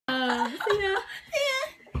Kina.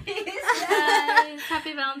 Guys,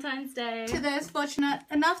 happy Valentine's Day. To those fortunate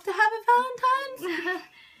enough to have a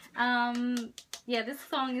Valentine's. Yeah, this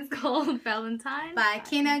song is called Valentine By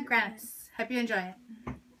Kina Grannis. Hope you enjoy it.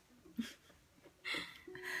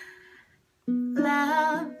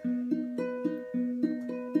 Love,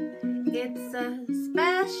 it's a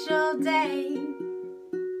special day.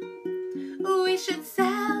 We should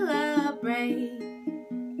celebrate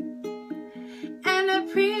and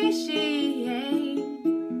appreciate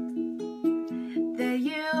that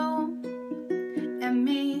you and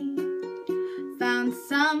me found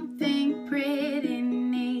something pretty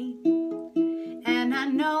neat. And I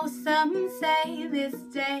know some say this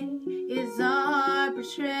day is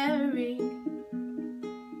arbitrary,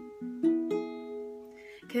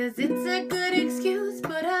 'cause it's a good excuse,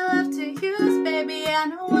 but I love to use. Baby, I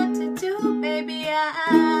know what to do. Baby,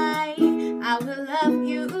 I will love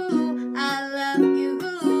you. I love you.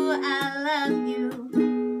 I love you.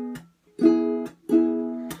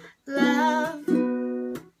 Love,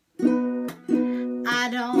 I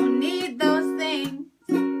don't need those things.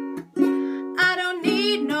 I don't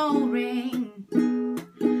need no ring.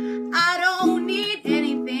 I don't need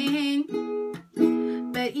anything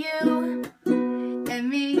but you and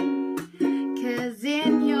me, 'cause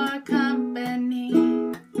in your company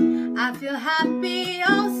I feel happy,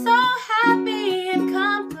 oh so happy and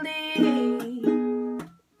complete.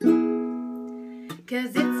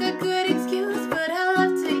 'Cause it's a good excuse, but I